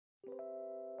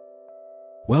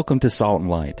Welcome to Salt and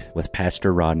Light with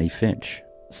Pastor Rodney Finch.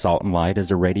 Salt and Light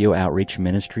is a radio outreach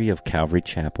ministry of Calvary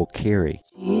Chapel, Cary.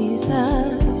 Jesus,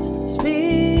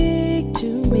 speak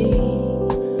to me.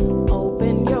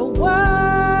 Open your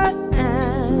word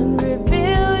and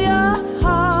reveal your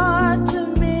heart to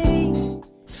me.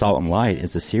 Salt and Light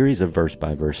is a series of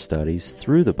verse-by-verse studies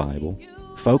through the Bible,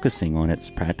 focusing on its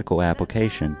practical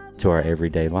application to our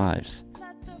everyday lives.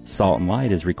 Salt and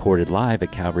Light is recorded live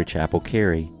at Calvary Chapel,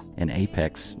 Cary in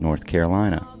Apex, North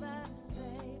Carolina.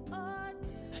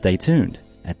 Stay tuned.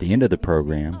 At the end of the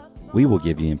program, we will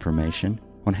give you information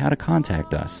on how to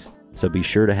contact us, so be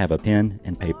sure to have a pen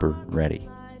and paper ready.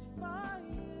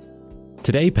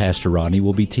 Today, Pastor Rodney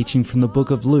will be teaching from the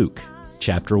book of Luke,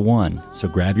 chapter 1, so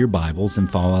grab your Bibles and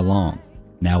follow along.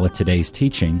 Now with today's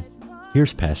teaching,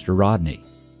 here's Pastor Rodney.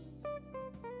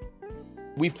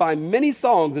 We find many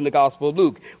songs in the Gospel of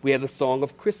Luke. We have the song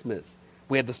of Christmas.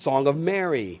 We have the song of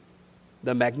Mary,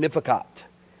 the Magnificat.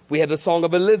 We have the song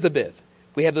of Elizabeth.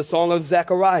 We have the song of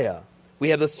Zechariah. We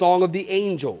have the song of the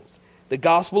angels. The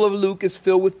Gospel of Luke is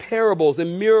filled with parables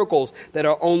and miracles that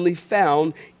are only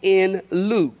found in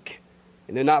Luke.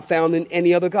 And they're not found in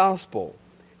any other gospel.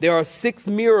 There are 6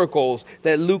 miracles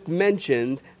that Luke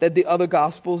mentions that the other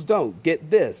gospels don't. Get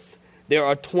this. There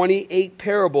are 28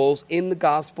 parables in the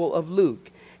Gospel of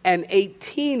Luke. And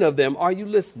 18 of them, are you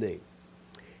listening?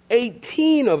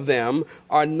 18 of them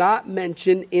are not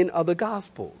mentioned in other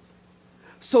gospels.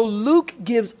 So Luke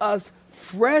gives us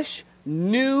fresh,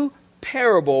 new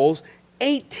parables,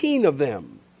 18 of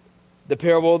them. The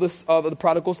parable of the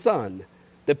prodigal son,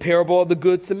 the parable of the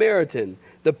good Samaritan,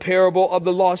 the parable of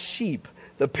the lost sheep,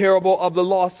 the parable of the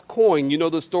lost coin. You know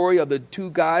the story of the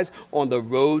 2 guys on the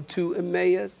road to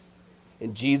Emmaus?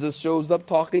 And Jesus shows up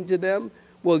talking to them?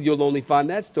 Well, you'll only find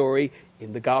that story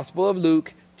in the Gospel of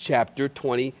Luke, chapter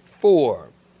 24.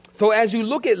 So as you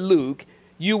look at Luke,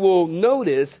 you will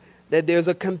notice that there's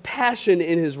a compassion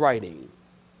in his writing.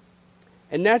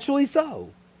 And naturally so.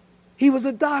 He was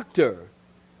a doctor.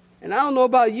 And I don't know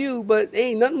about you, but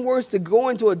ain't nothing worse than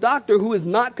going to a doctor who is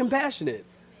not compassionate.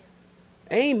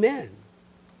 Amen.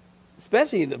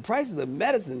 Especially the prices of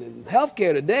medicine and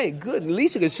healthcare today. Good. At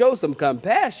least you can show some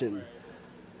compassion.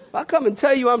 If I come and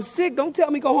tell you I'm sick, don't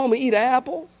tell me go home and eat an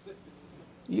apple.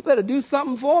 You better do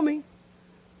something for me.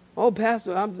 Oh,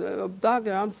 Pastor,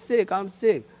 doctor, I'm sick.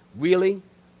 Really?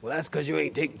 Well, that's because you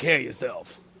ain't taking care of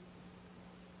yourself.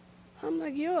 I'm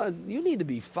like, you need to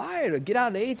be fired or get out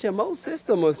of the HMO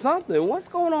system or something. What's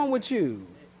going on with you?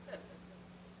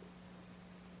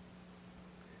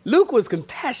 Luke was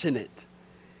compassionate.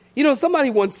 You know, somebody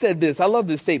once said this. I love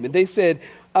this statement. They said,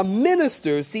 a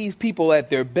minister sees people at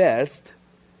their best,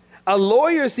 a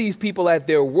lawyer sees people at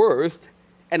their worst,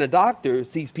 and a doctor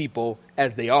sees people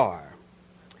as they are.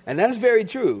 And that's very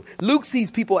true. Luke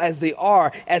sees people as they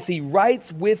are, as he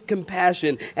writes with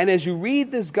compassion. And as you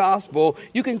read this gospel,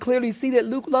 you can clearly see that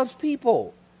Luke loves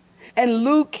people. And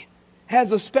Luke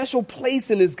has a special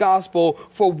place in his gospel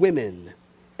for women.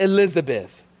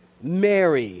 Elizabeth,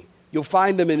 Mary, you'll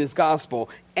find them in his gospel.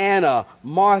 Anna,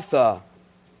 Martha,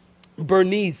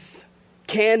 Bernice,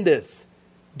 Candace,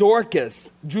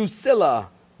 Dorcas, Drusilla,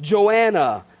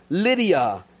 Joanna,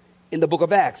 Lydia in the book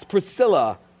of Acts,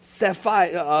 Priscilla,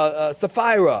 Sapphira.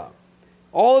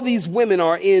 All of these women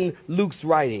are in Luke's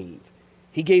writings.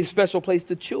 He gave special place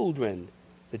to children,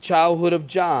 the childhood of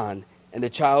John and the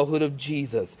childhood of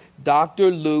Jesus. Dr.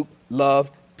 Luke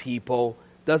loved people.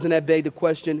 Doesn't that beg the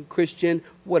question, Christian,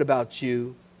 what about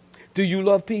you? Do you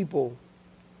love people?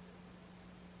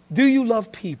 Do you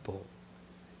love people?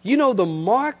 You know, the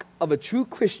mark of a true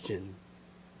Christian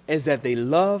is that they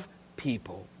love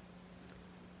people.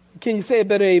 Can you say a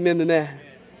better amen than that?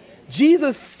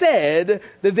 Jesus said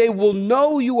that they will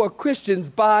know you are Christians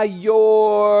by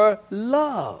your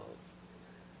love.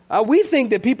 We think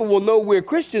that people will know we're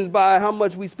Christians by how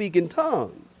much we speak in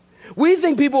tongues. We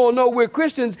think people will know we're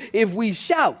Christians if we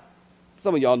shout.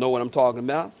 Some of y'all know what I'm talking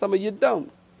about. Some of you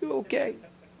don't. You're okay.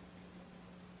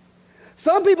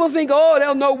 Some people think,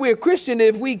 they'll know we're Christian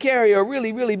if we carry a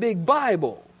really, really big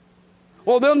Bible.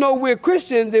 Or they'll know we're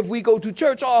Christians if we go to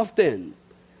church often.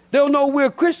 They'll know we're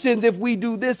Christians if we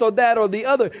do this or that or the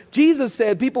other. Jesus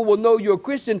said people will know you're a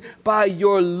Christian by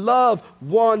your love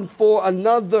one for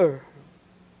another.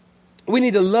 We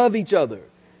need to love each other.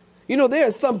 You know, there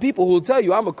are some people who will tell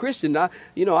you, I'm a Christian. I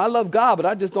love God, but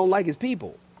I just don't like his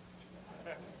people.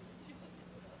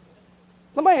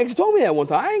 Somebody actually told me that one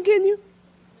time. I ain't kidding you.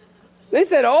 They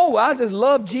said, I just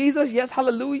love Jesus. Yes,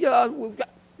 hallelujah.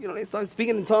 They started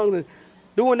speaking in tongues and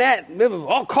doing that. They were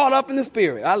all caught up in the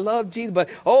spirit. I love Jesus, but,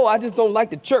 I just don't like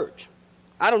the church.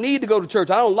 I don't need to go to church.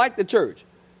 I don't like the church.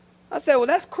 I said, well,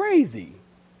 that's crazy.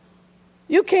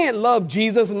 You can't love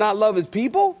Jesus and not love his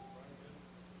people.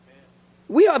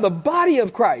 We are the body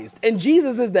of Christ, and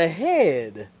Jesus is the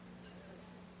head.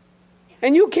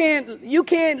 And you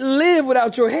can't live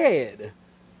without your head.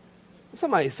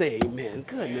 Somebody say amen.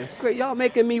 Goodness, great. Y'all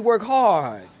making me work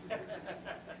hard.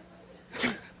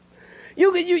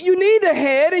 You need the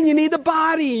head and you need the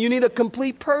body. You need a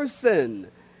complete person.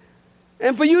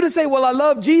 And for you to say, well, I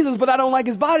love Jesus, but I don't like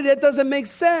his body, that doesn't make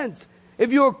sense.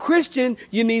 If you're a Christian,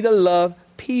 you need to love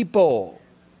people.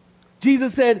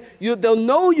 Jesus said, they'll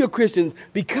know you're Christians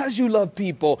because you love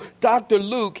people. Dr.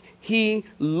 Luke, he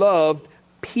loved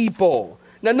people.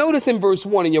 Now notice in verse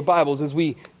 1 in your Bibles as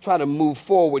we try to move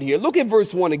forward here. Look at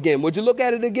verse 1 again. Would you look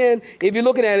at it again? If you're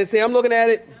looking at it, say, I'm looking at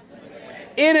it.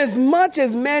 Inasmuch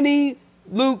as many,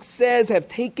 Luke says, have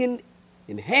taken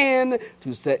in hand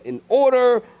to set in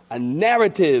order a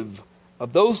narrative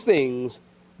of those things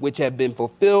which have been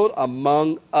fulfilled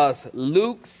among us.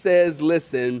 Luke says,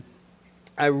 listen,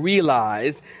 I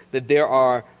realize that there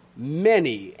are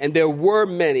many, and there were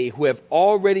many, who have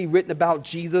already written about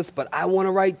Jesus, but I want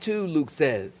to write too, Luke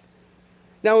says.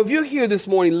 Now, if you're here this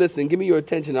morning, listen, give me your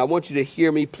attention. I want you to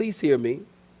hear me. Please hear me.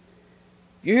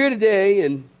 If you're here today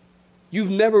and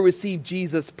you've never received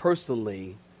Jesus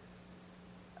personally,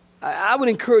 I would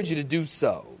encourage you to do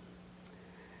so.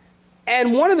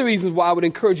 And one of the reasons why I would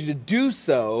encourage you to do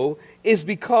so is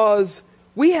because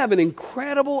we have an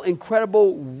incredible,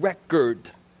 incredible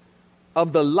record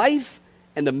of the life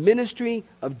and the ministry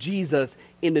of Jesus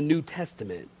in the New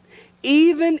Testament.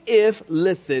 Even if,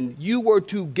 listen, you were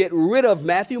to get rid of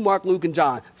Matthew, Mark, Luke, and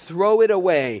John, throw it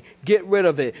away, get rid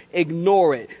of it,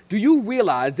 ignore it. Do you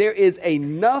realize there is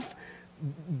enough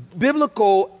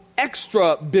biblical,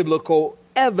 extra biblical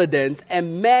evidence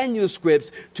and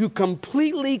manuscripts to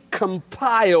completely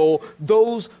compile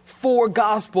those four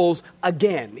gospels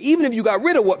again? Even if you got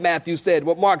rid of what Matthew said,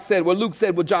 what Mark said, what Luke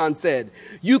said, what John said,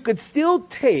 you could still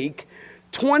take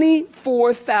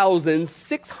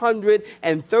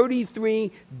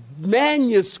 24,633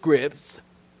 manuscripts,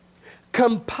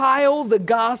 compile the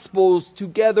Gospels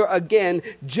together again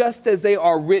just as they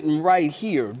are written right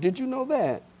here. Did you know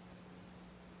that?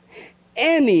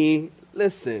 Any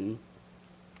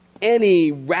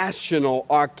rational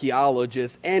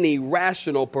archaeologist, any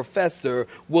rational professor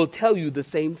will tell you the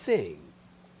same thing.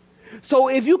 So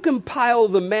if you compile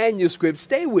the manuscripts,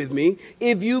 stay with me,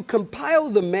 if you compile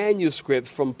the manuscripts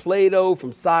from Plato,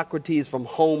 from Socrates, from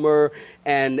Homer,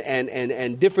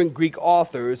 and different Greek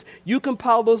authors, you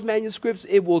compile those manuscripts,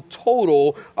 it will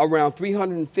total around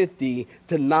 350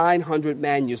 to 900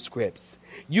 manuscripts.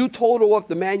 You total up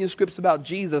the manuscripts about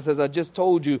Jesus, as I just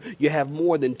told you, you have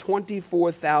more than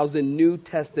 24,000 New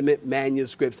Testament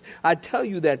manuscripts. I tell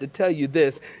you that to tell you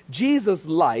this. Jesus'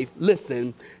 life,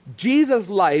 listen, Jesus'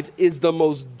 life is the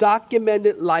most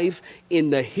documented life in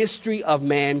the history of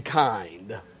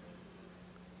mankind.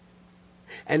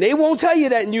 And they won't tell you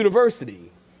that in university.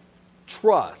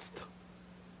 Trust.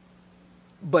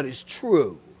 But it's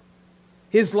true.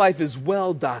 His life is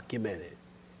well documented.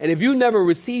 And if you never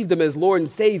received him as Lord and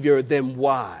Savior, then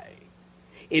why?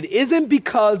 It isn't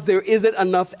because there isn't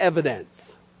enough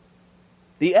evidence.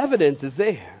 The evidence is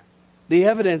there. The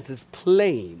evidence is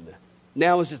plain.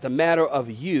 Now it's just a matter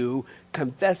of you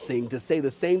confessing to say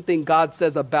the same thing God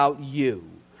says about you.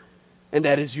 And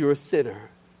that is, you're a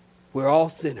sinner. We're all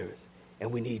sinners.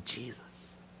 And we need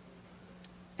Jesus.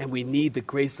 And we need the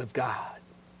grace of God.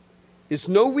 There's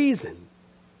no reason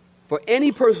for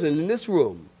any person in this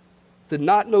room to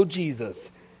not know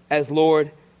Jesus as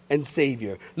Lord and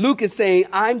Savior. Luke is saying,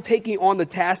 I'm taking on the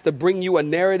task to bring you a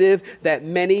narrative that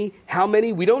many, how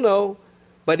many, we don't know,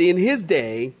 but in his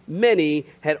day, many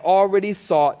had already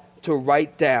sought to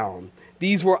write down.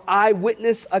 These were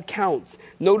eyewitness accounts.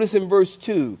 Notice in verse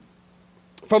 2,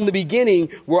 from the beginning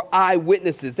were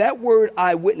eyewitnesses. That word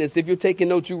eyewitness, if you're taking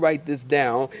notes, you write this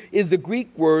down, is the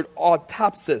Greek word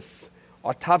autopsis.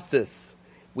 Autopsis.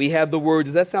 We have the word,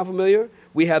 does that sound familiar?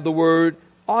 We have the word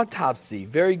autopsy.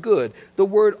 Very good. The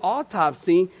word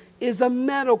autopsy is a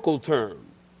medical term.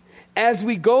 As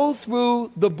we go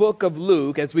through the book of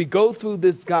Luke, as we go through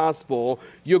this gospel,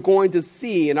 you're going to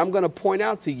see, and I'm going to point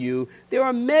out to you, there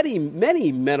are many,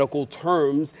 many medical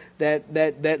terms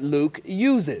that Luke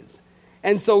uses.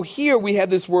 And so here we have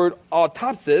this word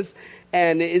autopsis,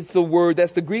 and it's the word,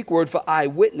 that's the Greek word for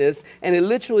eyewitness, and it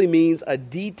literally means a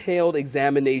detailed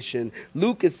examination.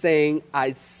 Luke is saying,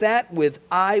 I sat with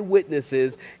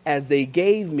eyewitnesses as they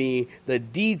gave me the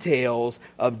details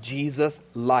of Jesus'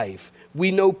 life.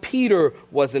 We know Peter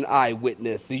was an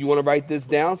eyewitness. So you want to write this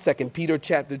down? 2 Peter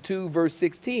chapter 2, verse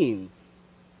 16.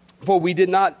 For we did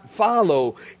not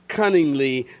follow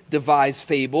cunningly devised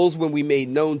fables when we made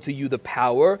known to you the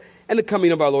power and the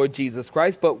coming of our Lord Jesus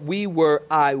Christ, but we were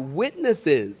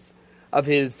eyewitnesses of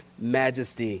his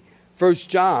majesty. 1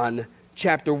 John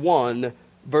chapter 1,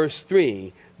 verse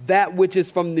 3, that which is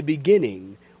from the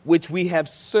beginning, which we have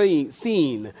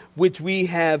seen, which we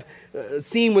have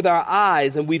seen with our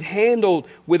eyes, and we've handled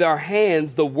with our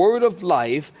hands, the word of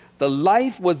life. The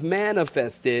life was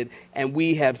manifested, and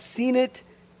we have seen it.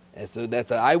 And so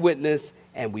that's an eyewitness,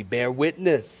 and we bear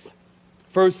witness.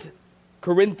 1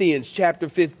 Corinthians chapter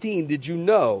 15, did you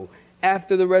know,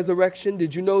 after the resurrection,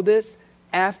 did you know this?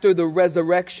 After the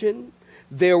resurrection,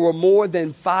 there were more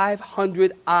than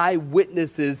 500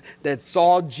 eyewitnesses that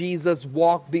saw Jesus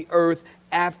walk the earth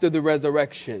after the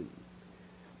resurrection.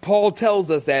 Paul tells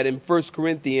us that in 1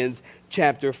 Corinthians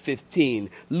chapter 15.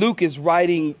 Luke is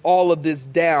writing all of this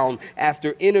down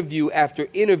after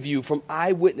interview from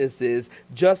eyewitnesses,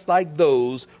 just like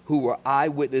those who were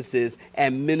eyewitnesses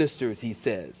and ministers, he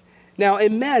says. Now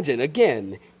imagine,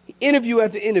 again, interview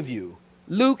after interview.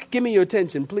 Luke, give me your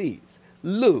attention, please.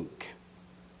 Luke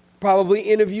probably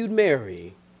interviewed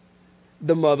Mary,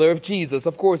 the mother of Jesus.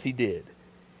 Of course he did.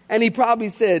 And he probably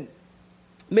said,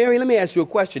 Mary, let me ask you a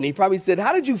question. He probably said,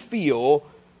 how did you feel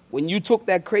when you took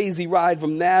that crazy ride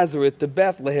from Nazareth to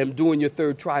Bethlehem during your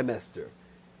third trimester?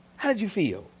 How did you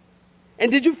feel? And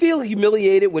did you feel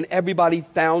humiliated when everybody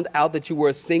found out that you were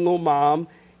a single mom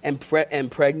and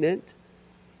pregnant?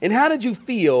 And how did you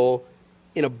feel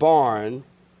in a barn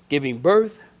giving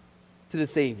birth to the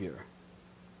Savior?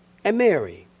 And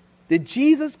Mary, did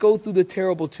Jesus go through the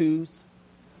terrible twos?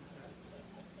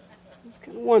 I was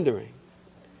kind of wondering.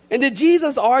 And did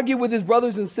Jesus argue with his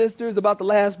brothers and sisters about the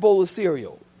last bowl of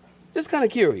cereal? Just kind of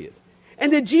curious.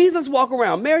 And did Jesus walk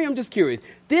around? Mary, I'm just curious.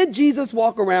 Did Jesus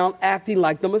walk around acting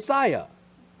like the Messiah?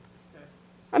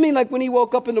 I mean, like when he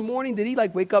woke up in the morning, did he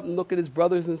like wake up and look at his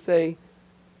brothers and say,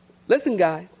 listen,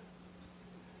 guys,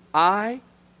 I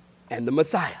am the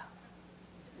Messiah.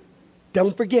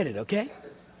 Don't forget it, okay?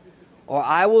 Or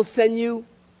I will send you.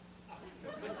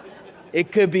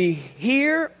 It could be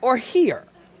here or here.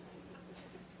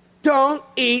 Don't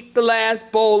eat the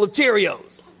last bowl of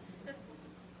Cheerios.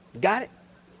 Got it?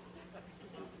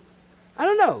 I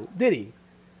don't know. Did he?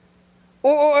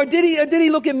 Or did he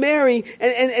look at Mary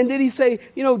and did he say,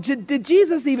 did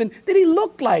Jesus did he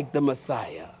look like the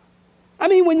Messiah? I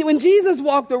mean, when Jesus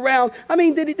walked around, I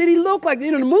mean, did he look like,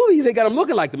 the movies, they got him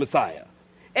looking like the Messiah.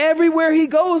 Everywhere he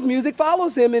goes, music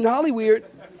follows him in Hollywood.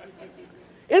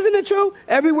 Isn't it true?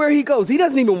 Everywhere he goes, he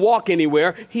doesn't even walk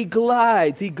anywhere. He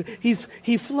glides.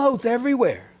 He floats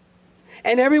everywhere.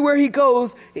 And everywhere he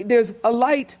goes, there's a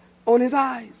light on his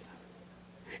eyes.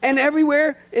 And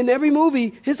everywhere, in every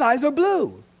movie, his eyes are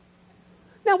blue.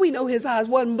 Now, we know his eyes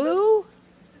wasn't blue.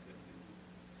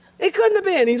 It couldn't have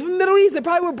been. He's from the Middle East. They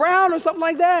probably were brown or something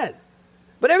like that.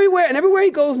 But everywhere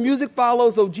he goes, music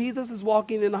follows. So Jesus is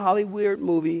walking in a Hollywood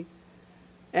movie.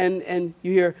 And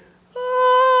you hear,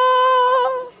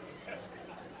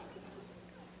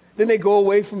 Then they go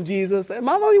away from Jesus. Am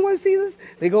I the only one to see this?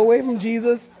 They go away from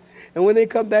Jesus. And when they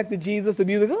come back to Jesus, the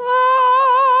music,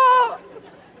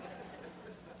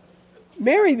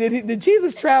 Mary, did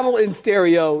Jesus travel in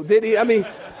stereo? Did he? I mean,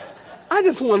 I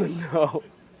just want to know.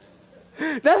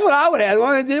 That's what I would ask.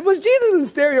 Was Jesus in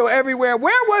stereo everywhere?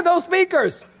 Where were those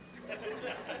speakers?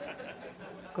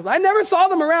 Because I never saw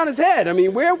them around his head. I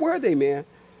mean, where were they, man?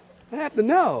 I have to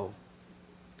know.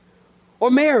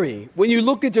 Or Mary, when you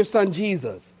looked at your son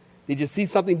Jesus, did you see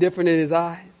something different in his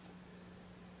eyes?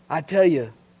 I tell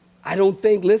you, I don't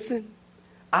think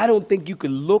you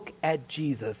could look at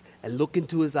Jesus and look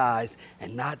into his eyes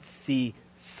and not see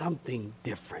something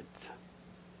different.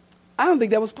 I don't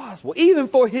think that was possible. Even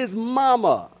for his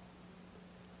mama,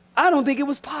 I don't think it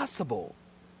was possible.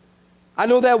 I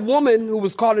know that woman who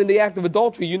was caught in the act of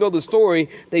adultery. You know the story.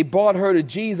 They brought her to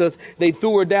Jesus. They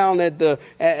threw her down at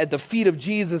the feet of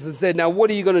Jesus and said, now what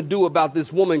are you going to do about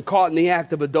this woman caught in the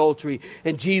act of adultery?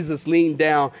 And Jesus leaned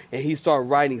down and he started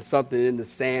writing something in the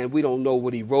sand. We don't know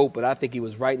what he wrote, but I think he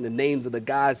was writing the names of the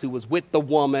guys who was with the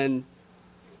woman.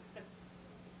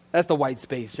 That's the white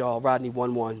space, y'all. Rodney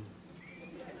 1-1.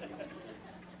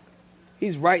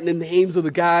 He's writing the names of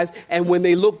the guys. And when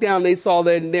they looked down, they saw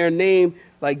their name.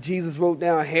 Like Jesus wrote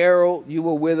down, Harold, you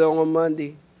were with her on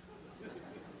Monday.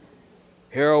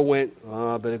 Harold went,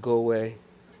 I better go away.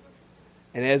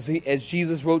 And as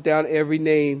Jesus wrote down every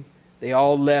name, they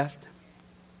all left.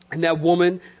 And that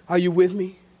woman, are you with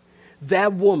me?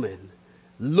 That woman,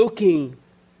 looking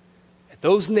at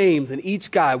those names and each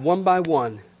guy one by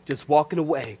one, just walking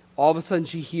away. All of a sudden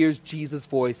she hears Jesus'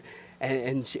 voice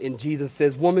and Jesus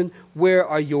says, woman, where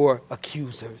are your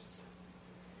accusers?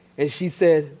 And she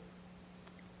said,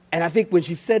 And I think when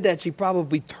she said that, she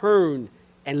probably turned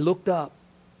and looked up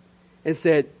and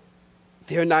said,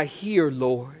 they're not here,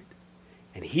 Lord.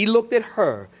 And he looked at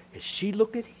her and she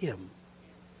looked at him.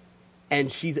 And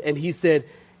he said,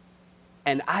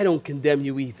 and I don't condemn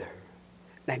you either.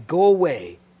 Now go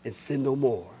away and sin no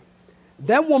more.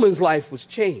 That woman's life was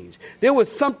changed. There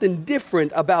was something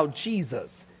different about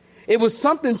Jesus. It was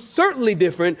something certainly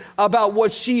different about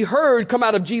what she heard come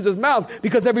out of Jesus' mouth,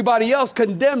 because everybody else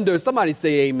condemned her. Somebody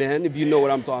say amen if you know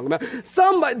what I'm talking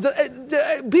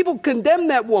about. People condemned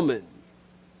that woman.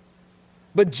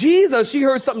 But Jesus, she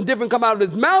heard something different come out of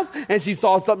his mouth, and she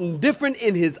saw something different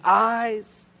in his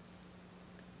eyes,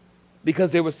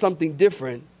 because there was something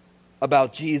different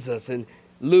about Jesus. And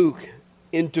Luke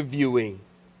interviewing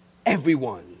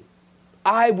everyone,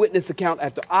 eyewitness account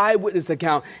after eyewitness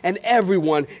account, and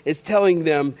everyone is telling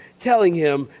him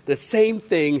the same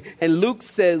thing. And Luke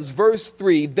says, verse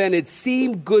 3, then it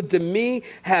seemed good to me,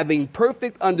 having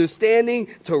perfect understanding,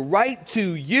 to write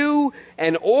to you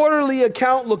an orderly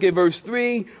account. Look at verse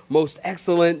 3, most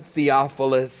excellent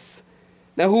Theophilus.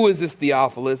 Now, who is this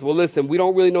Theophilus? Well, listen, we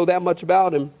don't really know that much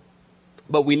about him,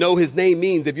 but we know his name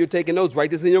means, if you're taking notes, write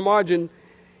this in your margin,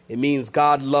 it means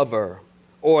God lover,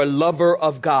 or lover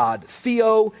of God.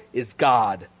 Theo is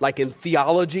God. Like in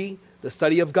theology, the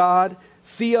study of God,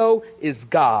 Theo is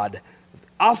God.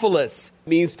 Ophilus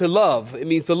means to love. It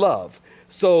means to love.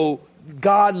 So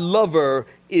God lover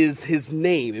is his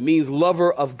name. It means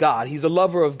lover of God. He's a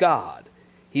lover of God.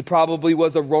 He probably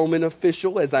was a Roman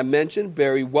official, as I mentioned,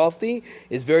 very wealthy.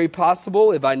 It's very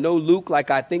possible, if I know Luke like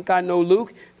I think I know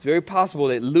Luke, it's very possible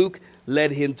that Luke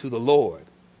led him to the Lord.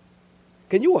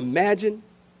 Can you imagine?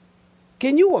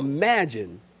 Can you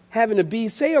imagine having to be,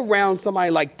 say, around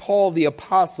somebody like Paul the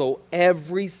Apostle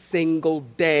every single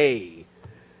day?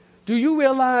 Do you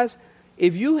realize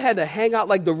if you had to hang out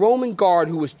like the Roman guard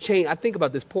who was chained? I think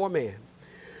about this poor man.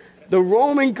 The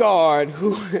Roman guard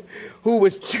who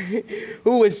was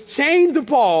chained to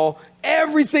Paul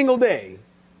every single day.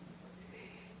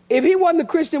 If he wasn't a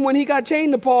Christian when he got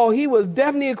chained to Paul, he was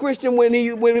definitely a Christian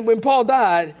when Paul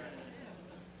died.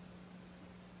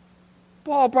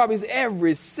 Paul probably said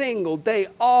every single day,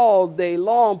 all day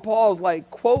long, Paul's like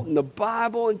quoting the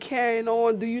Bible and carrying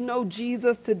on. Do you know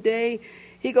Jesus today?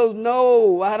 He goes,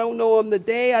 no, I don't know him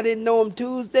today. I didn't know him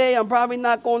Tuesday. I'm probably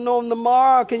not going to know him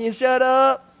tomorrow. Can you shut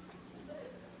up?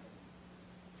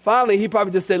 Finally, he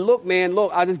probably just said, look, man,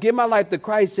 I just give my life to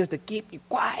Christ just to keep you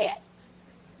quiet.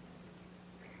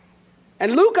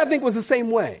 And Luke, I think, was the same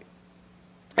way.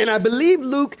 And I believe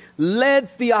Luke led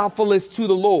Theophilus to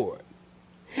the Lord.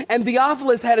 And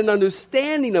Theophilus had an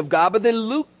understanding of God, but then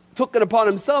Luke took it upon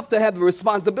himself to have the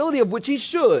responsibility of which he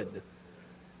should.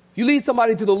 You lead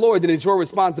somebody to the Lord, then it's your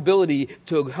responsibility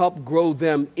to help grow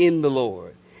them in the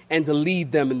Lord and to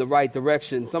lead them in the right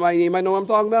direction. Anybody know what I'm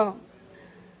talking about?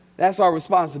 That's our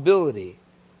responsibility.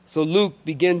 So Luke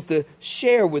begins to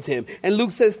share with him. And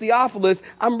Luke says, Theophilus,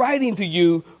 I'm writing to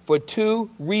you for 2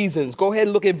 reasons. Go ahead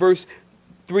and look at verse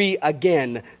 3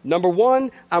 again. Number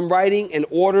 1, I'm writing an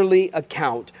orderly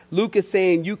account. Luke is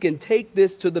saying you can take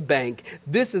this to the bank.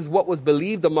 This is what was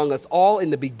believed among us all in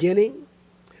the beginning.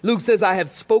 Luke says, I have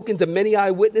spoken to many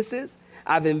eyewitnesses.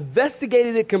 I've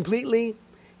investigated it completely,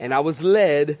 and I was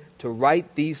led to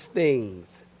write these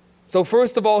things. So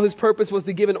first of all, his purpose was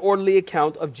to give an orderly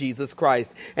account of Jesus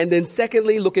Christ. And then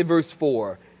secondly, look at verse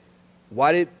 4.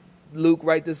 Why did Luke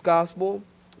write this gospel?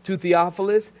 To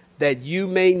Theophilus, that you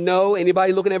may know.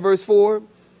 Anybody looking at verse 4?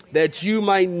 That you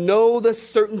might know the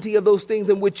certainty of those things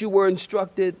in which you were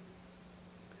instructed.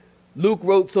 Luke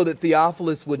wrote so that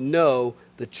Theophilus would know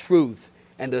the truth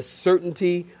and the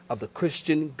certainty of the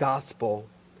Christian gospel.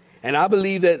 And I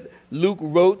believe that Luke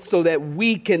wrote so that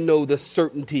we can know the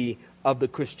certainty of the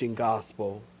Christian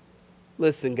gospel.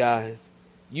 Listen, guys,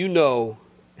 you know,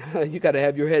 you got to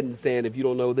have your head in the sand if you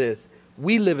don't know this.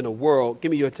 We live in a world,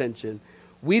 give me your attention.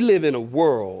 We live in a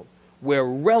world where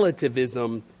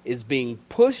relativism is being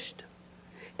pushed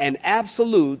and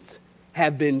absolutes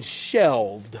have been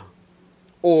shelved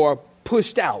or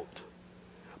pushed out.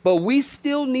 But we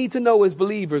still need to know as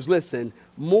believers, listen,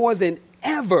 more than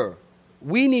ever,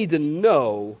 we need to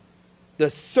know the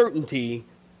certainty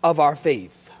of our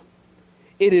faith.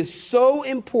 It is so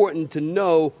important to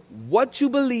know what you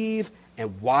believe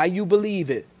and why you believe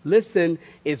it. Listen,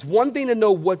 it's one thing to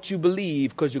know what you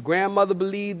believe because your grandmother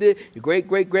believed it, your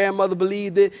great-great-grandmother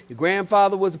believed it, your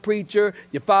grandfather was a preacher,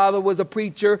 your father was a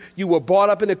preacher, you were brought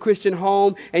up in a Christian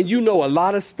home, and you know a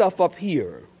lot of stuff up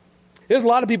here. There's a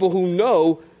lot of people who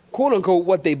know, quote-unquote,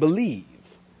 what they believe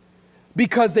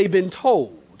because they've been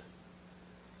told.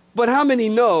 But how many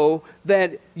know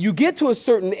that you get to a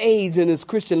certain age in this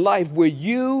Christian life where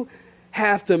you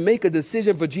have to make a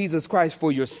decision for Jesus Christ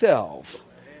for yourself?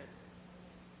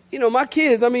 You know, my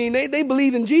kids, I mean, they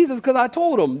believe in Jesus because I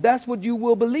told them that's what you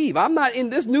will believe. I'm not in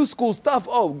this new school stuff.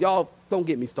 Oh, y'all don't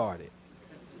get me started.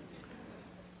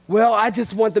 Well, I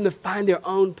just want them to find their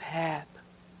own path.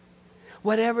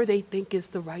 Whatever they think is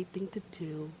the right thing to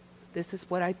do, this is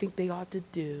what I think they ought to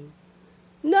do.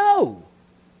 No.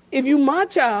 If you my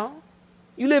child,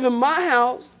 you live in my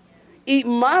house, eat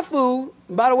my food.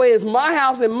 By the way, it's my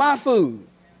house and my food.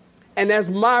 And that's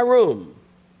my room.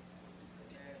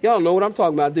 Y'all don't know what I'm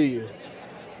talking about, do you?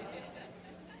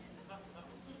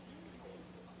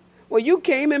 Well, you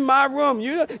came in my room.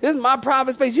 This is my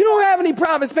private space. You don't have any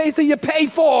private space till you pay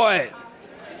for it.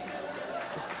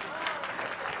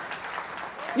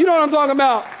 You know what I'm talking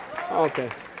about? Okay.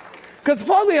 Because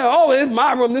folks, oh, it's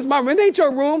my room. This is my room. It ain't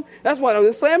your room. That's why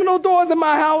I'm slamming no doors in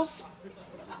my house.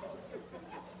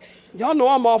 Y'all know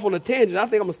I'm off on a tangent. I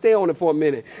think I'm going to stay on it for a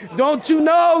minute. Don't you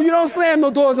know? You don't slam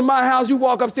no doors in my house. You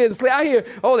walk upstairs and slam. I hear,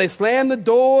 oh, they slammed the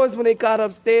doors when they got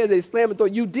upstairs. They slammed the door.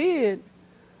 You did.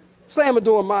 Slam a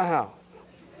door in my house.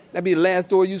 That'd be the last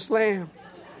door you slam.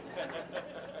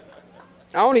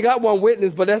 I only got one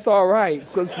witness, but that's all right.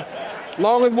 Because as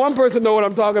long as one person knows what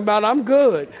I'm talking about, I'm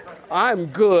good. I'm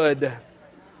good.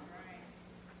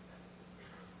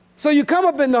 So you come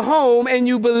up in the home and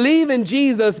you believe in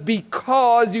Jesus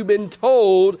because you've been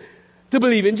told to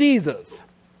believe in Jesus.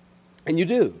 And you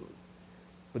do.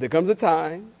 But there comes a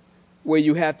time where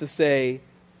you have to say,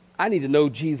 I need to know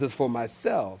Jesus for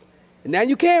myself. And now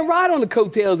you can't ride on the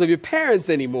coattails of your parents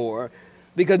anymore,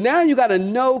 because now you got to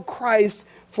know Christ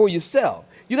for yourself.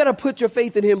 You got to put your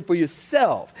faith in him for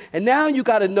yourself. And now you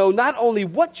got to know not only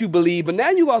what you believe, but now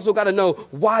you also got to know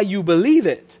why you believe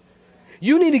it.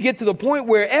 You need to get to the point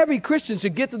where every Christian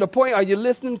should get to the point. Are you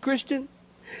listening, Christian?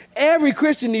 Every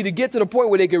Christian need to get to the point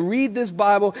where they can read this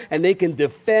Bible and they can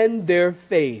defend their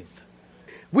faith.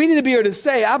 We need to be able to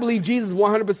say, I believe Jesus is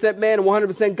 100% man and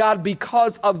 100% God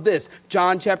because of this.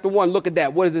 John chapter 1, look at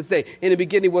that. What does it say? In the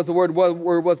beginning was the Word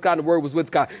was God, and the Word was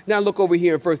with God. Now look over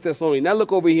here in 1 Thessalonians. Now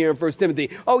look over here in 1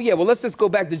 Timothy. Oh yeah, well let's just go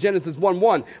back to Genesis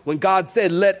 1:1. When God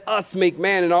said, let us make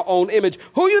man in our own image.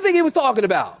 Who do you think he was talking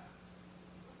about?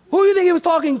 Who do you think he was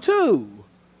talking to?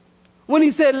 When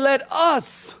he said, let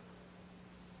us,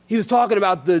 he was talking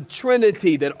about the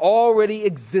Trinity that already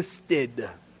existed.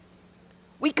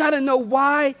 We got to know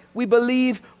why we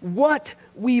believe what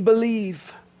we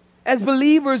believe. As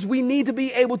believers, we need to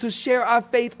be able to share our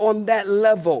faith on that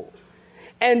level.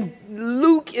 And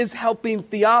Luke is helping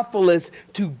Theophilus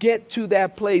to get to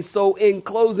that place. So in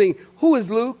closing, who is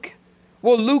Luke?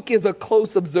 Well, Luke is a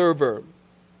close observer.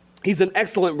 He's an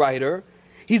excellent writer.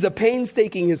 He's a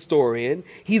painstaking historian.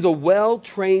 He's a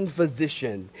well-trained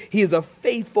physician. He is a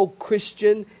faithful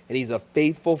Christian, and he's a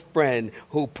faithful friend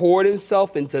who poured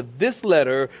himself into this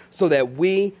letter so that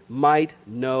we might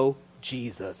know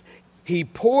Jesus. He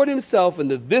poured himself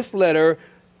into this letter,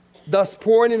 thus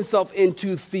pouring himself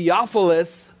into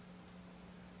Theophilus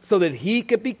so that he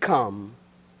could become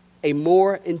a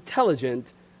more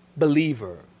intelligent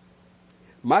believer.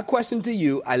 My question to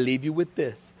you, I leave you with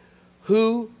this.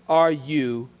 Who are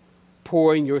you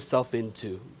pouring yourself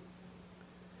into?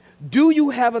 Do you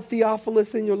have a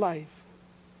Theophilus in your life?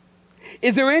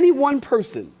 Is there any one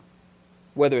person,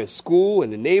 whether at school, in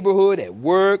the neighborhood, at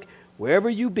work, wherever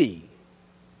you be,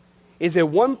 is there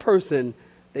one person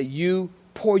that you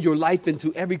pour your life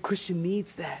into? Every Christian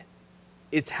needs that.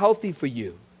 It's healthy for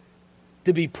you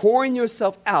to be pouring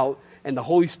yourself out, and the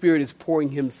Holy Spirit is pouring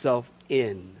himself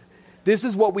in. This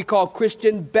is what we call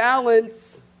Christian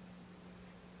balance.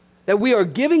 That we are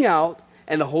giving out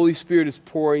and the Holy Spirit is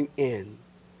pouring in.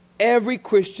 Every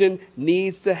Christian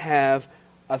needs to have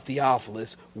a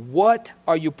Theophilus. What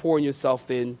are you pouring yourself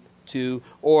into,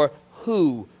 or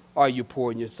who are you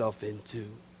pouring yourself into?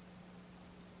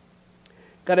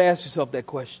 Got to ask yourself that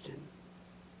question.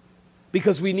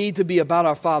 Because we need to be about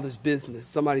our Father's business.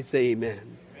 Somebody say amen.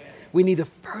 Amen. We need to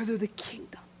further the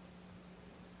kingdom.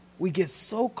 We get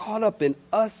so caught up in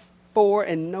us for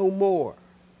and no more.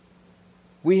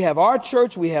 We have our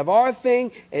church, we have our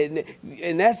thing, and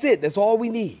that's it. That's all we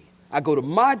need. I go to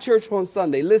my church on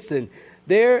Sunday. Listen,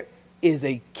 there is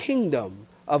a kingdom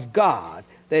of God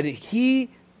that he,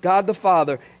 God the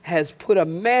Father, has put a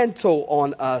mantle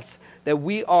on us that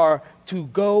we are to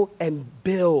go and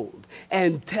build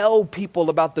and tell people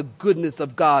about the goodness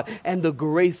of God and the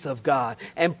grace of God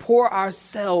and pour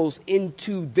ourselves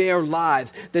into their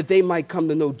lives that they might come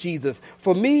to know Jesus.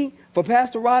 For me, for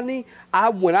Pastor Rodney,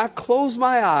 when I close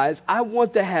my eyes, I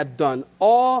want to have done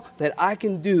all that I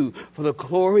can do for the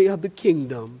glory of the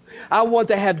kingdom. I want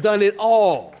to have done it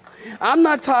all. I'm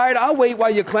not tired. I'll wait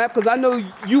while you clap because I know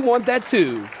you want that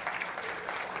too.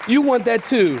 You want that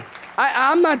too.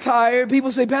 I'm not tired.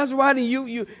 People say, Pastor Rodney,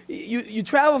 you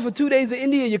travel for 2 days to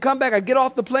India, you come back, I get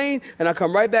off the plane, and I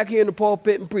come right back here in the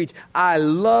pulpit and preach. I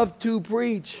love to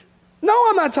preach. No,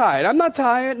 I'm not tired. I'm not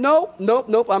tired.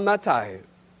 Nope, I'm not tired.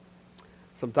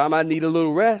 Sometimes I need a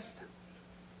little rest.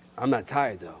 I'm not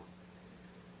tired, though.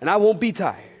 And I won't be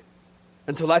tired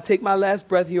until I take my last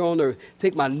breath here on earth,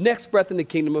 take my next breath in the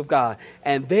kingdom of God,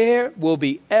 and there will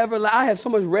be I have so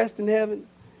much rest in heaven.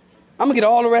 I'm going to get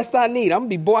all the rest I need. I'll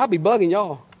be bugging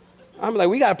y'all. I'm like,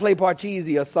 we got to play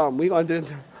Parcheesi or something. We got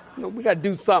to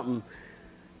do something.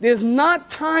 There's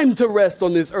not time to rest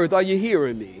on this earth. Are you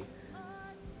hearing me?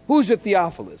 Who's your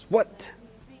Theophilus? What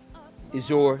is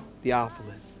your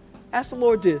Theophilus? Ask the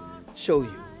Lord to show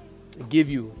you and give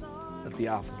you a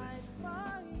Theophilus.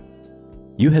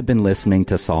 You have been listening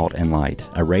to Salt and Light,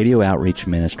 a radio outreach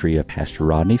ministry of Pastor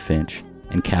Rodney Finch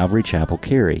and Calvary Chapel,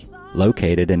 Cary,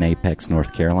 located in Apex,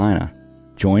 North Carolina.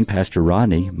 Join Pastor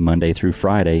Rodney Monday through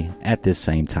Friday at this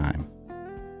same time.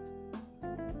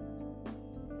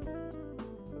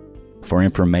 For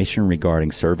information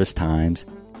regarding service times,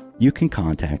 you can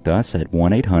contact us at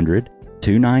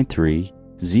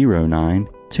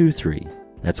 1-800-293-0923.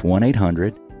 That's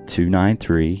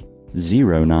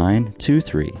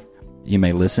 1-800-293-0923. You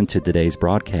may listen to today's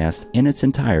broadcast in its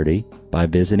entirety by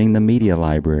visiting the media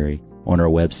library on our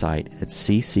website at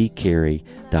cccary.org.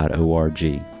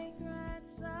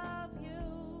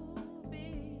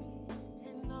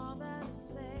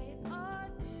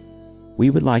 We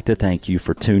would like to thank you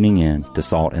for tuning in to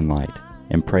Salt and Light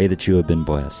and pray that you have been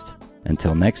blessed.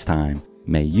 Until next time,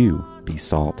 may you be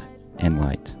salt and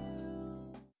light.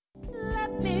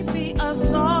 Let me be a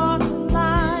salt.